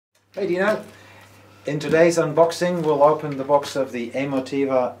Hey Dino, in today's unboxing we'll open the box of the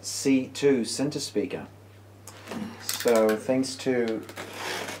Emotiva C2 center speaker. So thanks to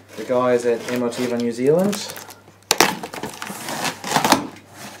the guys at Emotiva New Zealand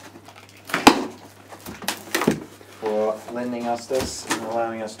for lending us this and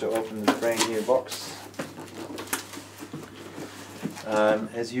allowing us to open this brand new box.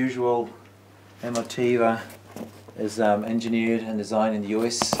 As usual, Emotiva is engineered and designed in the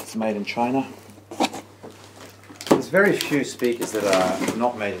US. It's made in China. There's very few speakers that are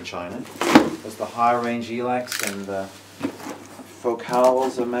not made in China. There's the higher range ELACs and the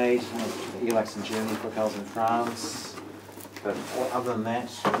Focals are made. ELACs in Germany, Focals in France. But other than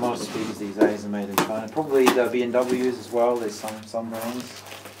that, most speakers these days are made in China. Probably the B&Ws as well. There's some brands.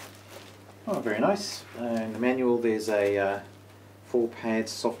 Oh, very nice. In the manual there's a 4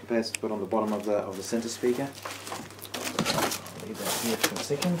 pads, soft pads to put on the bottom of the center speaker. I'll leave that here for a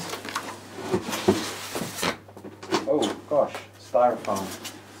second. Oh gosh, styrofoam.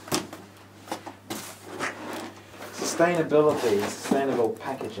 Sustainability, sustainable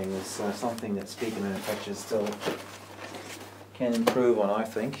packaging is something that speaker manufacturers still can improve on, I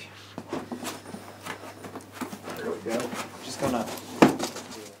think. There we go. Just gonna,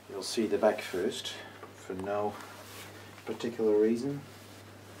 you'll see the back first for no particular reason.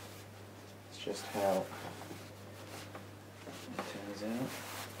 It's just how it turns out.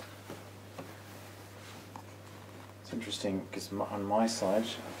 It's interesting because on my side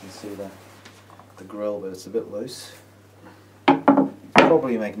I can see the grill, but it's a bit loose.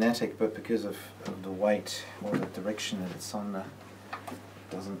 Probably magnetic, but because of the weight or the direction that it's on, it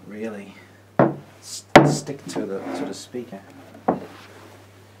doesn't really stick to the speaker.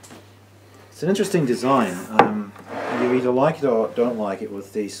 It's an interesting design. You either like it or don't like it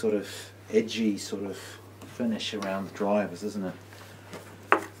with the sort of edgy sort of finish around the drivers, isn't it?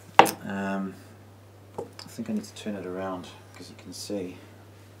 I think I need to turn it around because you can see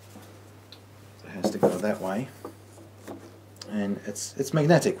it has to go that way, and it's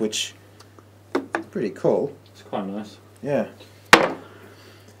magnetic, which is pretty cool. It's quite nice. Yeah.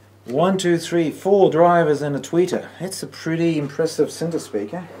 1, 2, 3, 4 drivers and a tweeter. It's a pretty impressive center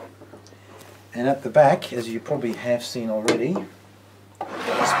speaker. And at the back, as you probably have seen already,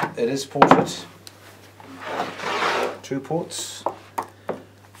 it is ported. 2 ports,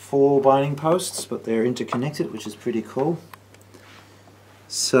 4 binding posts, but they're interconnected, which is pretty cool.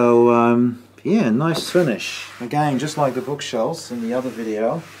 So yeah, nice finish. Again, just like the bookshelves in the other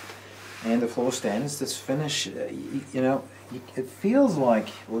video and the floor stands, this finish, you know, it feels like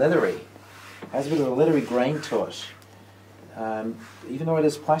leathery. It has a bit of a leathery grain to it. Even though it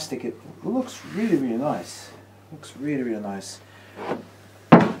is plastic, it looks really, really nice. Looks really, really nice.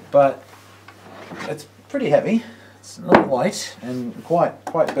 But it's pretty heavy. It's not light and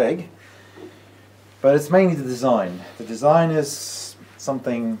quite big. But it's mainly the design. The design is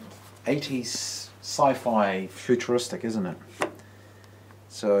something 80s sci-fi futuristic, isn't it?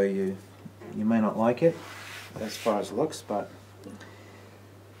 So you may not like it as far as looks, but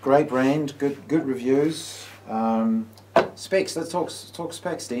great brand, good reviews. Specs. Let's talk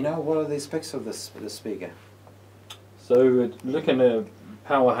specs, Dino. What are the specs of this speaker? So we're looking at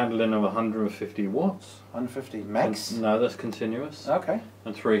power handling of 150 watts. 150 max? No, that's continuous. Okay.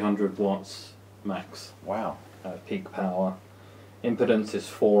 And 300 watts max. Wow. Peak power. Impedance is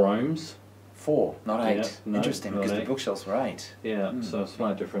 4 ohms. 4, not 8. Yeah, no, interesting, because 8. the bookshelves were 8. Yeah, so a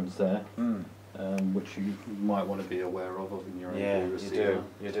slight difference there, Mm. which you might want to be aware of in your Yeah, AV receiver.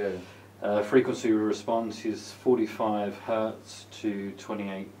 you do. Frequency response is 45 Hertz to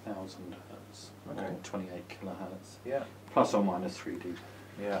 28,000 Hertz, Okay. or 28 kilohertz, Yeah. plus or minus 3 dB.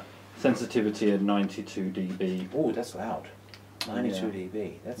 Yeah. Sensitivity at 92 dB. Oh, that's loud. 92 Yeah.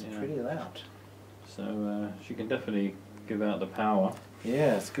 dB. That's Yeah. pretty loud. So she can definitely give out the power.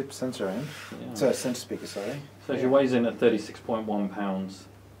 Yeah, it's a good sensor end. Yeah. So center speaker, sorry. So she weighs in at 36.1 pounds,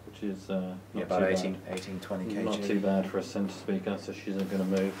 which is not About too 18, 20 kg. Not too bad for a centre speaker, so she isn't going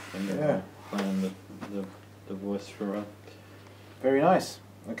to move when you're Yeah. playing the voice for her. Very nice.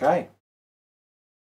 Okay.